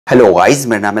Hello guys,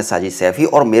 मेरा नाम है सैफी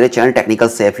और मेरे चैनल टेक्निकल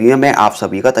सैफी में मैं आप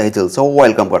सभी का तहे दिल से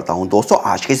वेलकम करता हूं। दोस्तों,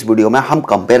 आज के इस वीडियो में हम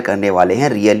कंपेयर करने वाले हैं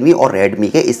Realme और Redmi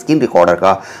के स्क्रीन रिकॉर्डर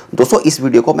का। दोस्तों, इस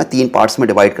वीडियो को मैं 3 पार्ट्स में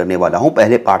डिवाइड करने वाला हूं।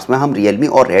 पहले पार्ट्स में हम Realme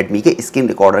और Redmi के स्क्रीन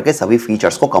रिकॉर्डर के सभी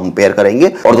फीचर्स को कंपेयर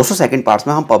करेंगे और दोस्तों सेकंड पार्ट्स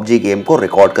में हम PUBG गेम को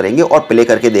रिकॉर्ड करेंगे और प्ले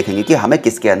करके देखेंगे कि हमें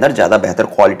किसके अंदर ज्यादा बेहतर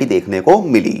क्वालिटी देखने को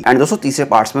मिली। एंड दोस्तों, तीसरे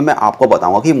पार्ट्स में मैं आपको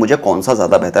बताऊंगा कि मुझे कौन सा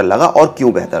ज्यादा बेहतर लगा और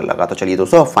क्यों बेहतर लगा। तो चलिए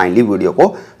दोस्तों, फाइनली वीडियो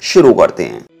को शुरू करते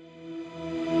हैं।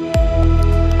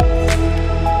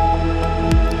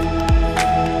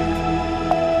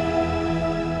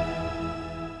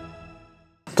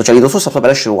 तो चलिए दोस्तों, सबसे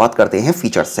पहले शुरुआत करते हैं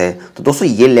फीचर्स से। तो दोस्तों,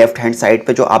 ये लेफ्ट हैंड साइड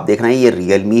पे जो आप देख रहे हैं ये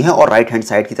Realme है और राइट हैंड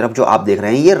साइड की तरफ जो आप देख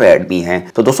रहे हैं ये Redmi है।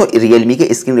 तो दोस्तों, Realme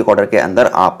के स्क्रीन रिकॉर्डर के अंदर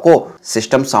आपको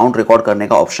सिस्टम साउंड रिकॉर्ड करने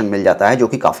का ऑप्शन मिल जाता है, जो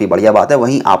कि काफी बढ़िया बात है।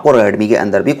 वहीं आपको Redmi के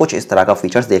अंदर भी कुछ इस तरह का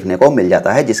फीचर्स देखने को मिल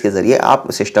जाता है, जिसके जरिए आप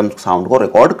सिस्टम साउंड को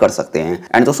रिकॉर्ड कर सकते हैं।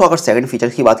 एंड दोस्तों, अगर सेकंड फीचर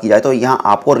की बात की जाए तो यहाँ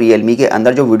आपको Realme के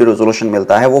अंदर जो वीडियो रेजोल्यूशन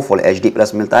मिलता है वो फुल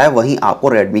HD+ मिलता है। वहीं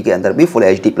आपको Redmi के अंदर भी फुल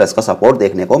HD+ का सपोर्ट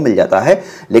देखने को मिल जाता है।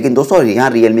 लेकिन दोस्तों,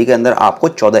 यहाँ Realme के अंदर आपको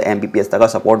 14 Mbps तक का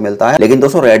सपोर्ट मिलता है, लेकिन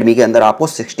दोस्तों Redmi के अंदर आपको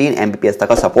 16 Mbps तक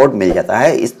का सपोर्ट मिल जाता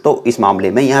है। इस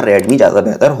मामले में यहाँ Redmi ज्यादा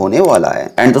बेहतर होने वाला है।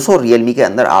 एंड दोस्तों, Realme के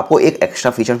अंदर आपको एक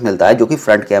एक्स्ट्रा फीचर मिलता है जो कि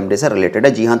फ्रंट कैमरे से रिलेटेड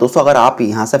है। जी हाँ दोस्तों, अगर आप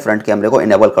यहाँ से फ्रंट कैमरे को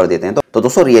इनेबल कर देते हैं तो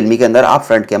दोस्तों Realme के अंदर आप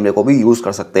फ्रंट कैमरे को भी यूज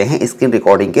कर सकते हैं स्क्रीन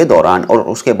रिकॉर्डिंग के दौरान। और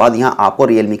उसके बाद यहाँ आपको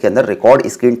Realme के अंदर रिकॉर्ड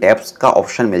स्क्रीन टैप्स का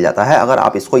ऑप्शन मिल जाता है। अगर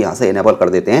आप इसको यहाँ से इनेबल कर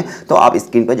देते हैं तो आप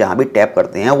स्क्रीन पर जहाँ भी टैप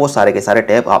करते हैं वो सारे के सारे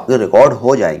टैप आपके रिकॉर्ड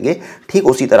हो जाएंगे। ठीक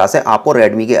उसी तरह से आपको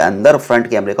Redmi के अंदर फ्रंट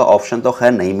कैमरे का ऑप्शन तो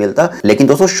खैर नहीं मिलता, लेकिन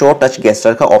दोस्तों शो टच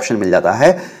गेस्चर का ऑप्शन मिल जाता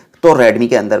है। तो Redmi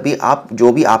के अंदर भी आप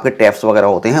जो भी आपके टैप्स वगैरह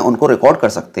होते हैं उनको रिकॉर्ड कर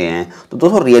सकते हैं। तो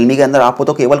दोस्तों, Realme के अंदर आपको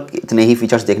तो केवल इतने ही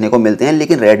फीचर्स देखने को मिलते हैं,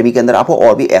 लेकिन Redmi के अंदर आपको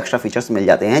और भी एक्स्ट्रा फीचर्स मिल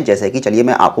जाते हैं। जैसे कि चलिए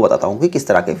मैं आपको बताता हूँ कि किस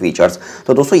तरह के फीचर्स।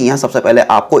 तो दोस्तों, यहाँ सबसे पहले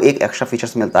आपको एक एक्स्ट्रा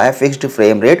फीचर्स मिलता है फिक्स्ड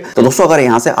फ्रेम रेट। तो दोस्तों, अगर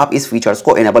यहाँ से आप इस फीचर्स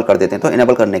को इनेबल कर देते हैं तो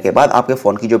इनेबल करने के बाद आपके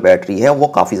फोन की जो बैटरी है वो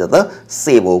काफी ज्यादा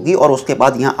सेव होगी। और उसके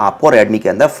बाद यहाँ आपको Redmi के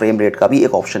अंदर फ्रेम रेट का भी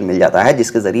एक ऑप्शन मिल जाता है,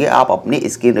 जिसके जरिए आप अपनी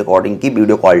स्क्रीन रिकॉर्डिंग की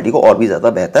वीडियो क्वालिटी को और भी ज्यादा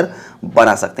बेहतर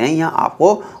बना सकते हैं। यहाँ आपको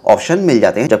ऑप्शन मिल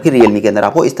जाते हैं, जबकि Realme के अंदर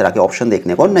आपको इस तरह के ऑप्शन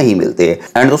देखने को नहीं मिलते।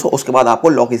 एंड दोस्तों, उसके बाद आपको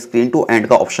लॉक स्क्रीन टू एंड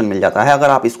का ऑप्शन मिल जाता है। अगर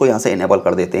आप इसको यहाँ से इनेबल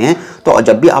कर देते हैं तो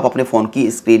जब भी आप अपने फोन की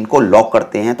स्क्रीन को लॉक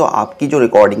करते हैं तो आपकी जो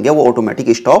रिकॉर्डिंग है वो ऑटोमेटिक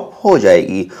स्टॉप हो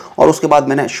जाएगी। और उसके बाद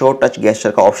मैंने शो टच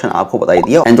गेस्चर का ऑप्शन आपको बताई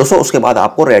दिया। एंड दोस्तों, उसके बाद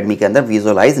आपको Redmi के अंदर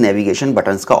विजुअलाइज नेविगेशन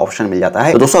बटन्स का ऑप्शन मिल जाता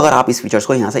है। तो दोस्तों, अगर आप इस फीचर्स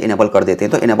को यहाँ से इनेबल कर देते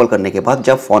हैं तो इनेबल करने के बाद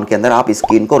जब फोन के अंदर आप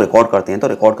स्क्रीन को रिकॉर्ड करते हैं तो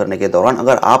रिकॉर्ड करने के दौरान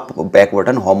अगर आप बैक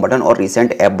बटन, होम बटन और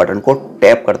रिसेंट ऐप बटन को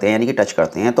टैप करते हैं यानी कि टच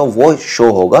करते हैं तो वो शो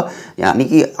होगा, यानी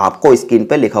कि आपको स्क्रीन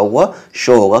पे लिखा हुआ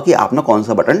शो होगा कि आपने कौन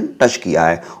सा बटन टच किया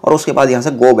है। और उसके बाद यहाँ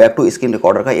से go back to screen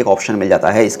recorder का एक ऑप्शन मिल जाता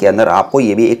है इसके अंदर आपको।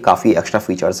 ये भी एक काफी एक्स्ट्रा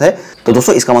फीचर्स है। तो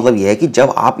दोस्तों, इसका मतलब ये है कि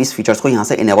जब आप इस फीचर्स को यहाँ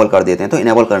से इनेबल कर देते हैं तो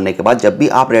इनेबल करने के बाद जब भी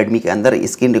आप Redmi के अंदर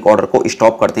स्क्रीन रिकॉर्डर को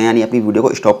स्टॉप करते हैं यानी अपनी वीडियो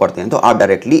को स्टॉप करते हैं तो आप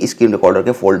डायरेक्टली स्क्रीन रिकॉर्डर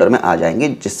के फोल्डर में आ जाएंगे,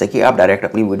 जिससे कि आप डायरेक्ट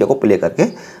अपनी वीडियो को प्ले करके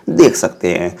देख सकते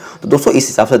हैं। तो दोस्तों, इस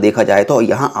हिसाब से देखा जाए तो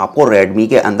यहाँ आपको Redmi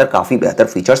के अंदर काफी बेहतर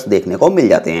फीचर्स देखने को मिल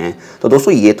जाते हैं। तो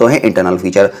दोस्तों, ये तो है इंटरनल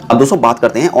फीचर। अब दोस्तों, बात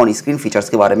करते हैं ऑन स्क्रीन फीचर्स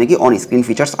के बारे में कि ऑन स्क्रीन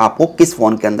फीचर्स आपको किस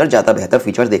फोन के अंदर ज्यादा बेहतर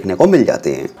फीचर्स देखने को मिल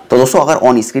जाते हैं। तो दोस्तों, अगर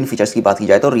ऑन स्क्रीन फीचर्स की बात की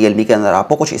जाए तो Realme के अंदर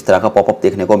आपको कुछ इस तरह का पॉपअप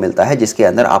देखने को मिलता है, जिसके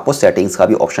अंदर आपको सेटिंग्स का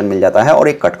भी ऑप्शन मिल जाता है और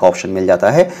एक कट का ऑप्शन मिल जाता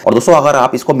है। और दोस्तों, अगर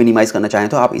आप इसको मिनिमाइज करना चाहें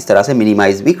तो आप इस तरह से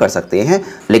मिनिमाइज भी कर सकते हैं।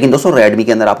 लेकिन दोस्तों, Redmi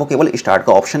के अंदर आपको केवल स्टार्ट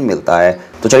का ऑप्शन मिलता है।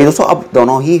 तो चलिए दोस्तों, अब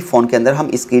दोनों ही फोन के अंदर हम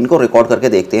स्क्रीन को रिकॉर्ड करके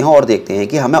देखते हैं और देखते हैं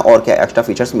कि हमें और क्या एक्स्ट्रा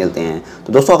फीचर्स मिलते हैं।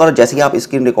 तो दोस्तों, अगर जैसे कि आप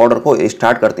स्क्रीन रिकॉर्डर को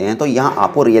स्टार्ट करते हैं तो यहाँ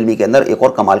आपको Realme के अंदर एक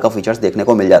और कमाल का फीचर्स देखने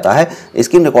को मिल जाता है।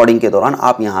 स्क्रीन रिकॉर्डिंग के दौरान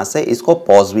आप यहाँ से इसको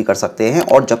पॉज भी कर सकते हैं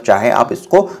और जब चाहे आप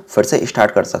इसको फिर से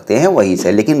स्टार्ट कर सकते हैं वहीं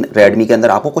से। लेकिन Redmi के अंदर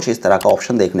आपको कुछ इस तरह का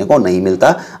ऑप्शन देखने को नहीं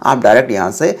मिलता, आप डायरेक्ट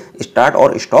यहाँ से स्टार्ट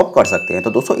और स्टॉप कर सकते हैं।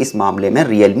 तो दोस्तों, इस मामले में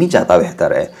Realme ज़्यादा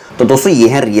बेहतर है। तो दोस्तों, ये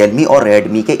है Realme और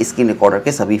Redmi के स्क्रीन रिकॉर्डर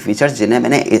के सभी फीचर्स, जिन्हें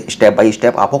मैंने स्टेप बाय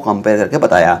स्टेप आपको कंपेयर करके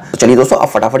बताया। तो चलिए दोस्तों, अब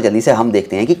फटाफट जल्दी से हम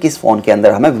देखते हैं कि किस फोन के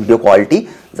अंदर हमें वीडियो क्वालिटी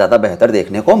ज़्यादा बेहतर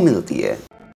देखने को मिलती है।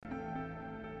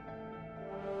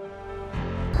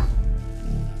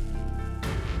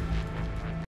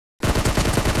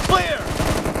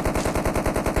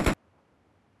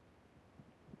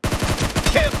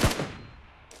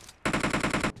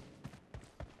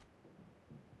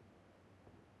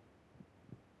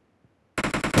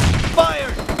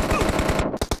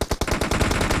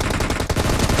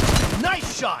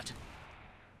 Shot.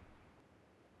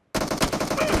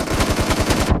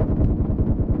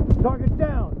 Target down.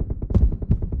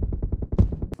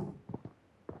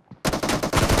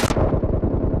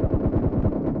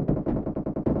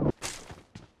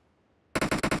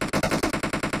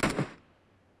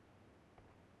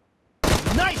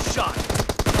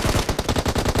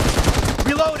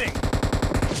 Reloading.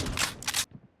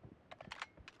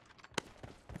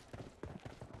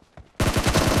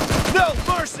 No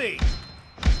mercy.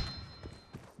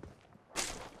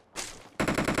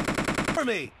 For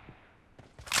me.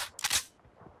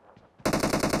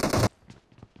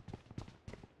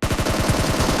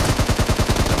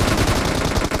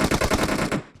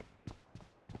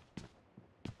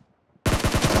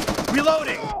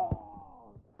 Reloading.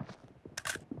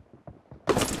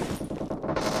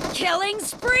 Killing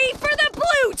spree for the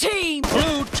blue team!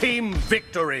 Blue team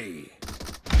victory.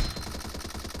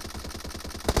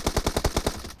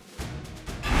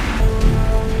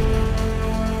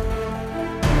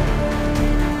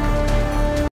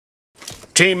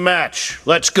 Team match,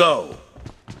 let's go.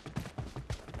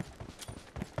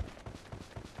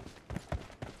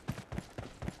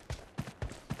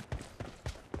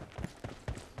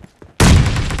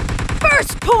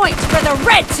 First point for the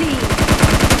red team!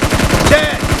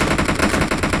 Dead.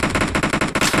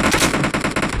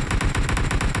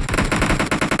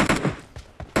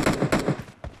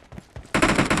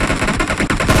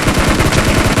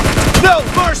 No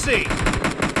mercy.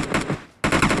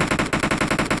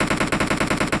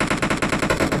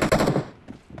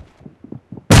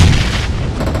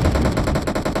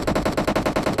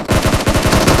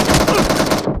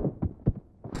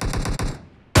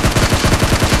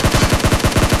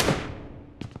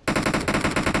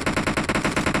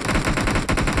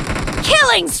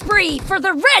 Killing spree for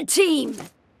the red team!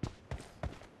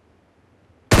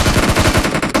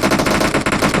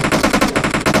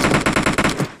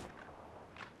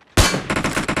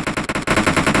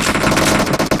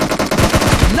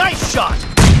 Nice shot.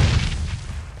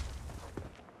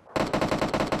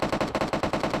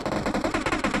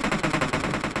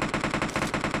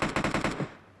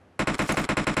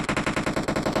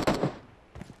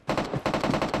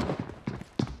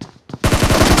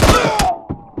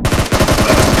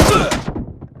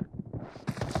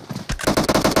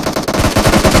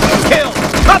 Kill!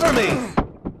 Cover me!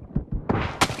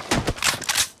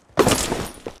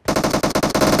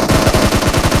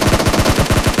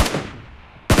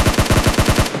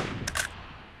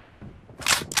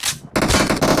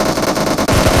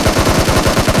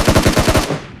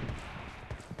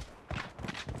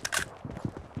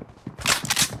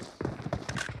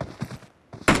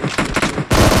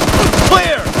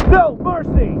 Clear! No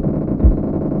mercy!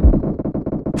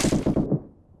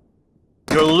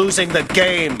 You're losing the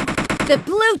game. The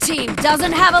blue team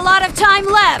doesn't have a lot of time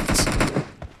left!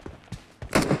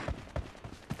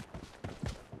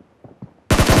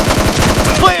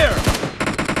 Clear!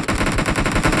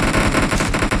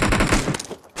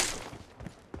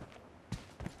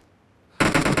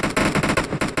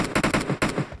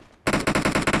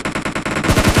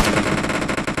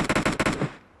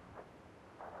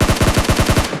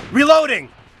 Reloading!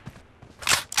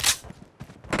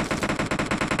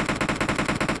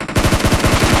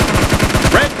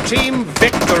 Red team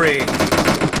victory!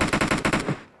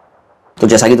 तो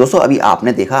जैसा कि दोस्तों अभी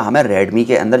आपने देखा, हमें Redmi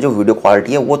के अंदर जो वीडियो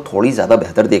क्वालिटी है वो थोड़ी ज़्यादा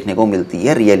बेहतर देखने को मिलती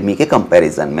है Realme के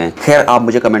कंपैरिजन में। खैर आप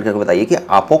मुझे कमेंट करके बताइए कि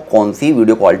आपको कौन सी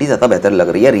वीडियो क्वालिटी ज़्यादा बेहतर लग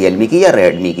रही है, Realme की या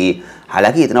Redmi की।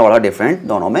 हालांकि इतना बड़ा डिफरेंट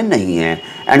दोनों में नहीं है।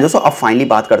 एंड दोस्तों अब फाइनली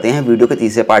बात करते हैं वीडियो के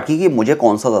तीसरे पार्ट की कि मुझे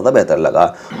कौन सा ज़्यादा बेहतर लगा।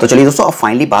 तो चलिए दोस्तों अब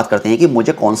फाइनली बात करते हैं कि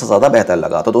मुझे कौन सा ज़्यादा बेहतर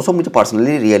लगा। तो दोस्तों मुझे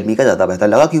पर्सनली Realme का ज़्यादा बेहतर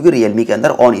लगा, क्योंकि Realme के अंदर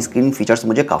ऑन स्क्रीन फीचर्स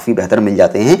मुझे काफ़ी बेहतर मिल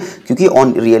जाते हैं। क्योंकि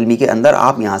ऑन Realme के अंदर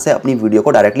आप यहाँ से अपनी वीडियो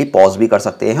को डायरेक्टली पॉज भी कर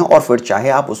सकते हैं और फिर चाहे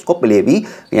आप उसको प्ले भी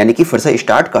यानी कि फिर से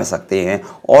स्टार्ट कर सकते हैं।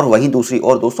 और वहीं दूसरी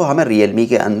ओर दोस्तों हमें Realme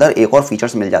के अंदर एक और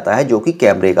फीचर्स मिल जाता है जो कि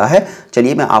कैमरे का है।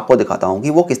 चलिए मैं आपको दिखाता हूँ कि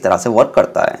वो किस तरह से वर्क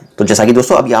करता है। तो जैसा कि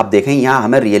दोस्तों अभी आप देखें, यहाँ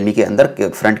हमें Realme के अंदर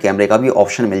फ्रंट कैमरे का भी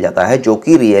ऑप्शन मिल जाता है, जो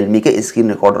कि Realme के स्क्रीन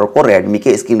रिकॉर्डर को Redmi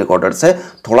के स्क्रीन रिकॉर्डर से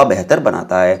थोड़ा बेहतर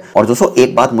बनाता है। और दोस्तों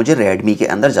एक बात मुझे Redmi के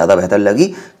अंदर ज़्यादा बेहतर लगी,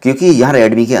 क्योंकि यहाँ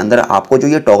Redmi के अंदर आपको जो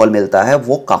ये टॉगल मिलता है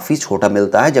वो काफ़ी छोटा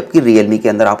मिलता है, जबकि Realme के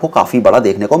अंदर आपको काफ़ी बड़ा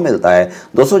देखने को मिलता है।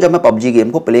 दोस्तों जब मैं PUBG गेम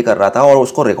को प्ले कर रहा था और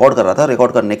उसको रिकॉर्ड कर रहा था,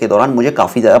 रिकॉर्ड करने के दौरान मुझे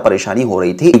काफ़ी ज़्यादा परेशानी हो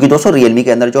रही थी, क्योंकि दोस्तों Realme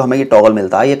के अंदर जो हमें ये टॉगल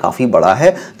मिलता है ये काफ़ी बड़ा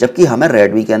है, जबकि हमें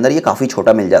Redmi के अंदर ये काफ़ी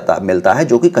छोटा मिलता है,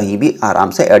 जो कि कहीं भी आराम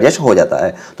से एडजस्ट हो जाता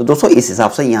है। तो दोस्तों इस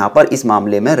हिसाब से यहाँ पर इस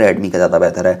मामले में Redmi का ज़्यादा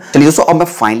बेहतर है। चलिए दोस्तों अब मैं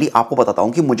फाइनली आपको बताता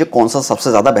हूँ कि मुझे कौन सा सबसे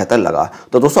ज़्यादा बेहतर लगा।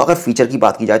 तो दोस्तों अगर फीचर की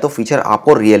बात की जाए तो फीचर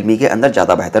आपको Realme के अंदर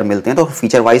ज़्यादा बेहतर मिलते हैं, तो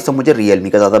फीचर वाइज तो मुझे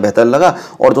Realme का ज़्यादा बेहतर लगा।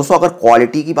 और दोस्तों अगर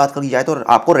क्वालिटी की बात की जाए तो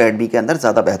आपको Redmi के अंदर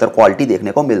ज़्यादा बेहतर क्वालिटी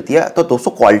देखने को मिलती है। तो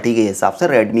दोस्तों क्वालिटी के हिसाब से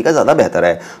रेडमी का ज़्यादा बेहतर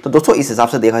है। तो दोस्तों इस हिसाब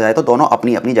से देखा जाए तो दोनों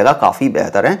अपनी अपनी जगह काफ़ी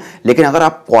बेहतर हैं, लेकिन अगर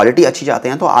आप क्वालिटी अच्छी चाहते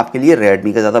हैं तो आपके लिए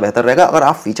रेडमी का ज़्यादा बेहतर रहेगा। अगर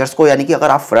आप फीचर्स को यानी कि अगर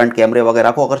आप फ्रंट कैमरे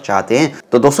वगैरह को अगर चाहते हैं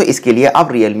तो दोस्तों इसके लिए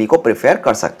आप रियलमी को प्रेफर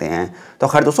कर सकते हैं। तो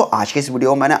खैर दोस्तों आज के इस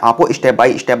वीडियो में मैंने आपको स्टेप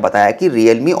बाय स्टेप बताया कि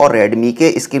रियलमी और रेडमी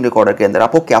के स्क्रीन रिकॉर्डर के अंदर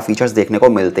आपको क्या फीचर्स देखने को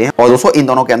मिलते हैं और दोस्तों इन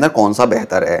दोनों के अंदर कौन सा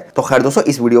बेहतर है। तो खैर दोस्तों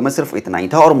इस वीडियो में सिर्फ इतना ही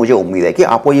था और मुझे उम्मीद है कि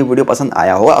आपको ये वीडियो पसंद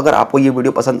आया होगा। अगर आपको ये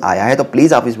वीडियो पसंद आया है तो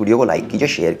प्लीज़ आप इस वीडियो को लाइक कीजिए,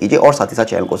 शेयर कीजिए और साथ ही साथ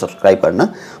चैनल को सब्सक्राइब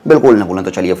करना बिल्कुल न भूलें।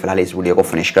 तो चलिए फिलहाल इस वीडियो को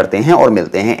फिनिश करते हैं और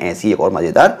मिलते हैं ऐसी एक और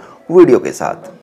मज़ेदार वीडियो के साथ।